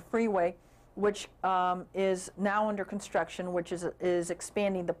freeway within a freeway, which is now under construction, which is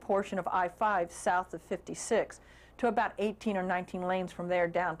expanding the portion of I-5 south of 56 to about 18 or 19 lanes from there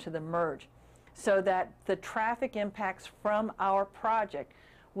down to the merge, so that the traffic impacts from our project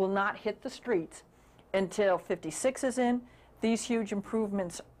will not hit the streets until 56 is in, these huge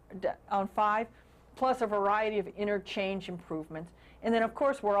improvements on 5, plus a variety of interchange improvements. And then, of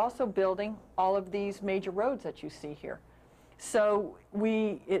course, we're also building all of these major roads that you see here. So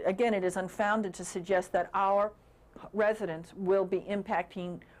again, it is unfounded to suggest that our residents will be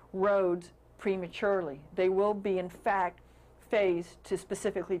impacting roads prematurely. They will be, in fact, phased to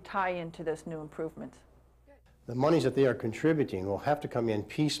specifically tie into those new improvements. The monies that they are contributing will have to come in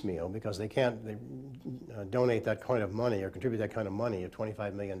piecemeal, because they can't donate that kind of money or contribute that kind of money of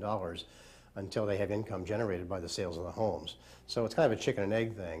 $25 million until they have income generated by the sales of the homes. So it's kind of a chicken and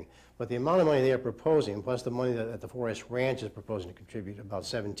egg thing. But the amount of money they are proposing, plus the money that the Forest Ranch is proposing to contribute, about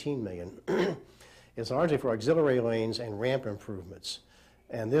 $17 million, is largely for auxiliary lanes and ramp improvements.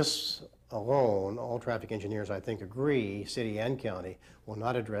 And this alone, all traffic engineers, I think, agree, city and county, will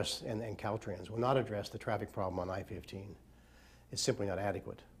not address, and Caltrans, will not address the traffic problem on I-15. It's simply not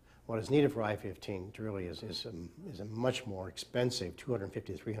adequate. What is needed for I-15 really is a much more expensive $250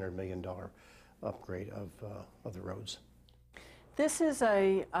 to $300 million upgrade of the roads. This is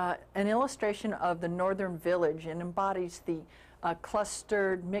an illustration of the Northern Village and embodies the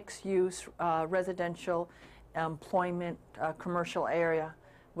clustered mixed-use residential employment commercial area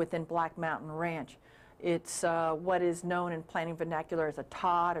within Black Mountain Ranch. It's what is known in planning vernacular as a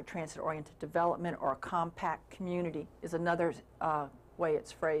TOD, a transit-oriented development, or a compact community is another way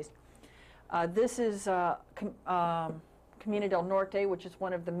it's phrased. This is Camino del Norte, which is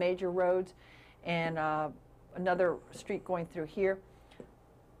one of the major roads, and another street going through here.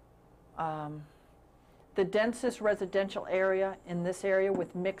 The densest residential area in this area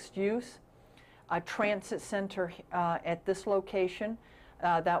with mixed use, a transit center at this location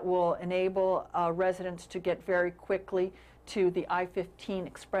that will enable residents to get very quickly to the I-15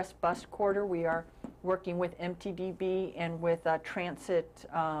 express bus corridor. We are working with MTDB and with transit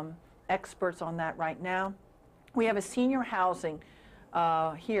experts on that right now. We have a senior housing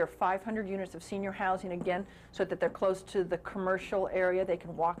here, 500 units of senior housing, again, so that they're close to the commercial area. They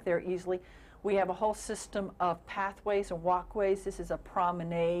can walk there easily. We have a whole system of pathways and walkways. This is a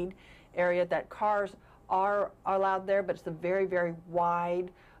promenade area that cars are allowed there, but it's a very, very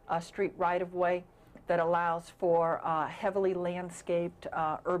wide street right-of-way that allows for heavily landscaped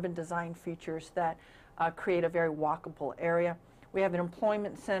urban design features that create a very walkable area. We have an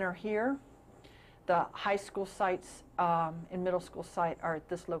employment center here. The high school sites and middle school site are at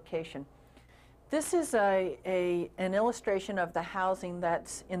this location. This is an illustration of the housing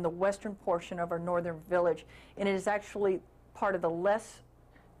that's in the western portion of our northern village, and it is actually part of the less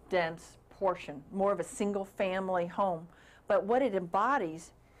dense portion, more of a single family home. But what it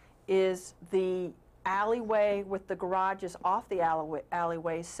embodies is the alleyway with the garages off the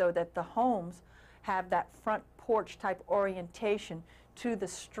alleyway so that the homes have that front porch type orientation to the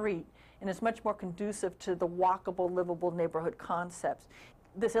street, and is much more conducive to the walkable, livable neighborhood concepts.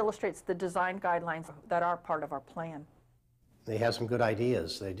 This illustrates the design guidelines that are part of our plan. They have some good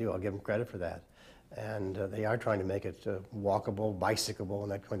ideas, they do, I'll give them credit for that. And they are trying to make it walkable, bicyclable,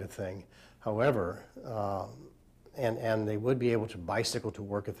 and that kind of thing. However, and they would be able to bicycle to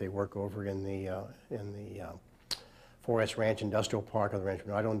work if they work over in the Forest Ranch Industrial Park or the Rancho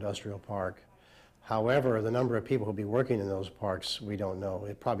Bernardo Industrial Park. However, the number of people who will be working in those parks, we don't know.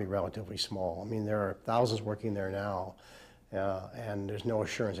 It's probably relatively small. I mean, there are thousands working there now, and there's no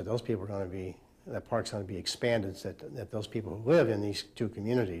assurance that those people are going to be, that park's going to be expanded, that those people who live in these two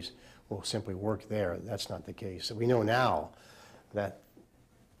communities will simply work there. That's not the case. So we know now that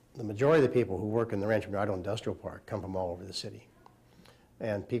the majority of the people who work in the Rancho Bernardo Industrial Park come from all over the city.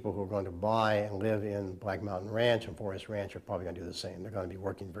 And people who are going to buy and live in Black Mountain Ranch and Forest Ranch are probably going to do the same. They're going to be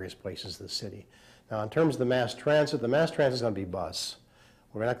working in various places of the city. Now, in terms of the mass transit is going to be bus.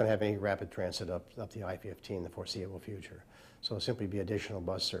 We're not going to have any rapid transit up the I-15 in the foreseeable future. So it'll simply be additional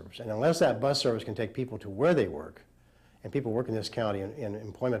bus service. And unless that bus service can take people to where they work, and people work in this county in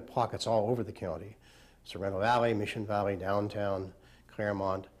employment pockets all over the county, Sorrento Valley, Mission Valley, downtown,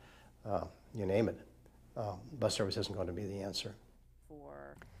 Claremont, you name it, bus service isn't going to be the answer.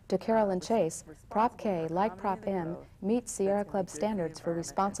 To Carolyn Chase, Prop K, like Prop M, meets Sierra Club standards for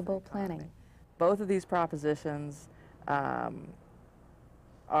responsible planning. Both of these propositions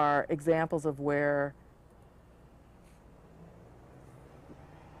are examples of where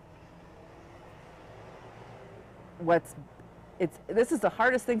this is the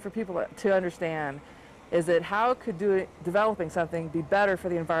hardest thing for people to understand, is that how could developing something be better for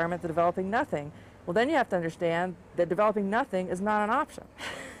the environment than developing nothing? Well, then you have to understand that developing nothing is not an option.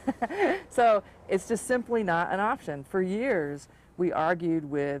 So it's just simply not an option. For years, we argued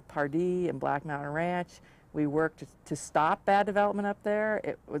with Pardee and Black Mountain Ranch. We worked to stop bad development up there.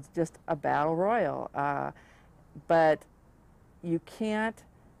 It was just a battle royal. But you can't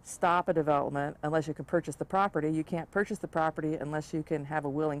stop a development unless you can purchase the property. You can't purchase the property unless you can have a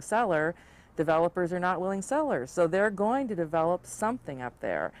willing seller. Developers are not willing sellers, so they're going to develop something up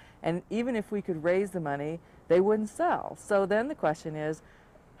there. And even if we could raise the money, they wouldn't sell. So then the question is,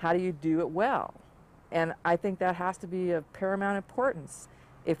 how do you do it well? And I think that has to be of paramount importance.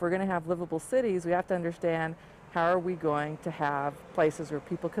 If we're going to have livable cities, we have to understand, how are we going to have places where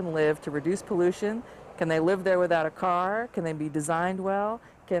people can live to reduce pollution? Can they live there without a car? Can they be designed well?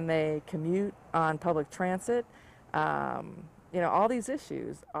 Can they commute on public transit? You know, all these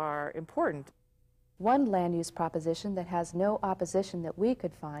issues are important. One land use proposition that has no opposition that we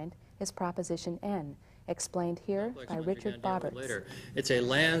could find is Proposition N, explained here by Richard Bobberts. It's a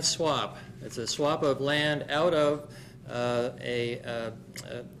land swap. It's a swap of land out of a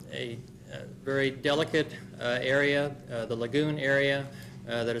very delicate area, the lagoon area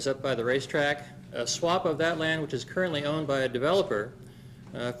that is up by the racetrack. A swap of that land, which is currently owned by a developer,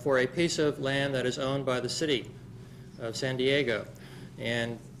 for a piece of land that is owned by the city of San Diego.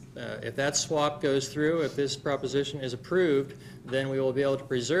 And if that swap goes through, if this proposition is approved, then we will be able to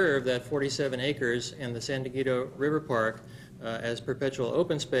preserve that 47 acres in the San Diego River Park as perpetual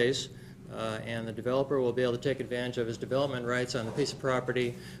open space, and the developer will be able to take advantage of his development rights on the piece of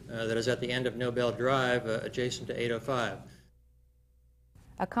property that is at the end of Nobel Drive, adjacent to 805.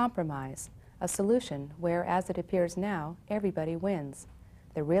 A compromise, a solution where, as it appears now, everybody wins.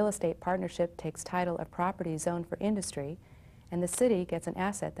 The real estate partnership takes title of property zoned for industry, and the city gets an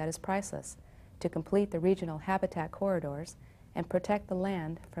asset that is priceless to complete the regional habitat corridors and protect the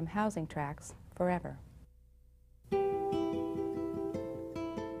land from housing tracts forever.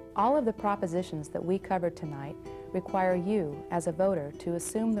 All of the propositions that we covered tonight require you, as a voter, to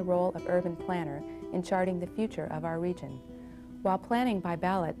assume the role of urban planner in charting the future of our region. While planning by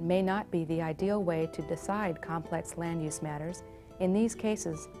ballot may not be the ideal way to decide complex land use matters, in these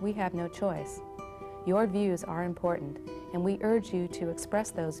cases, we have no choice. Your views are important, and we urge you to express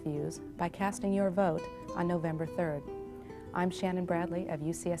those views by casting your vote on November 3rd. I'm Shannon Bradley of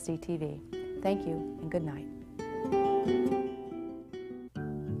UCSD-TV. Thank you, and good night.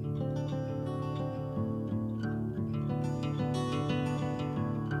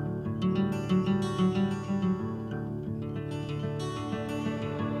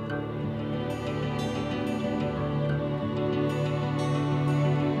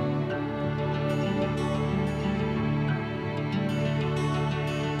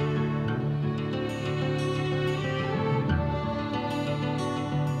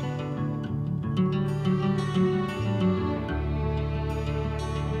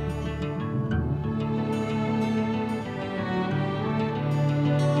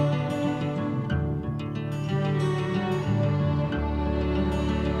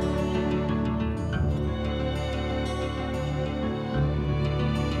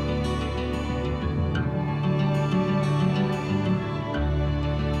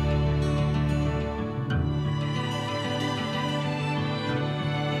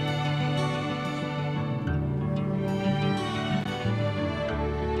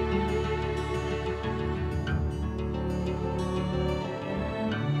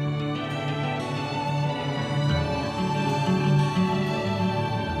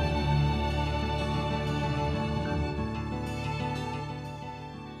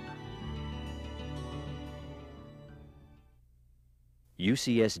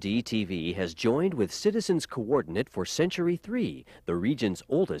 UCSD-TV has joined with Citizens Coordinate for Century 3, the region's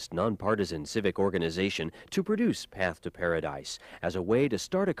oldest nonpartisan civic organization, to produce Path to Paradise as a way to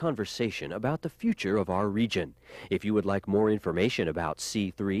start a conversation about the future of our region. If you would like more information about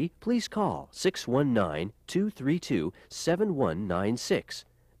C3, please call 619-232-7196.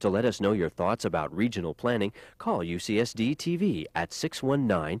 To let us know your thoughts about regional planning, call UCSD-TV at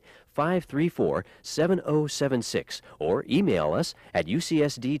 619-534-7076 or email us at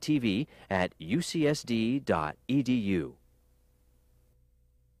ucsdtv@ucsd.edu.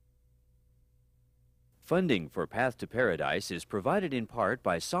 Funding for Path to Paradise is provided in part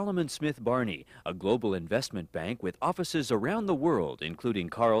by Solomon Smith Barney, a global investment bank with offices around the world, including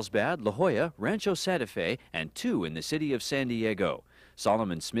Carlsbad, La Jolla, Rancho Santa Fe, and 2 in the city of San Diego.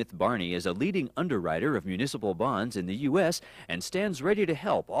 Solomon Smith Barney is a leading underwriter of municipal bonds in the U.S. and stands ready to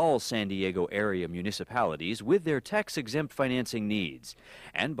help all San Diego area municipalities with their tax-exempt financing needs.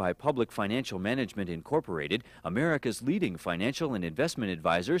 And by Public Financial Management Incorporated, America's leading financial and investment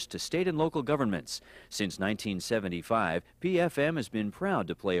advisors to state and local governments. Since 1975, PFM has been proud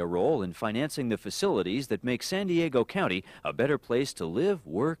to play a role in financing the facilities that make San Diego County a better place to live,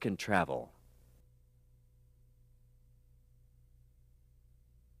 work, and travel.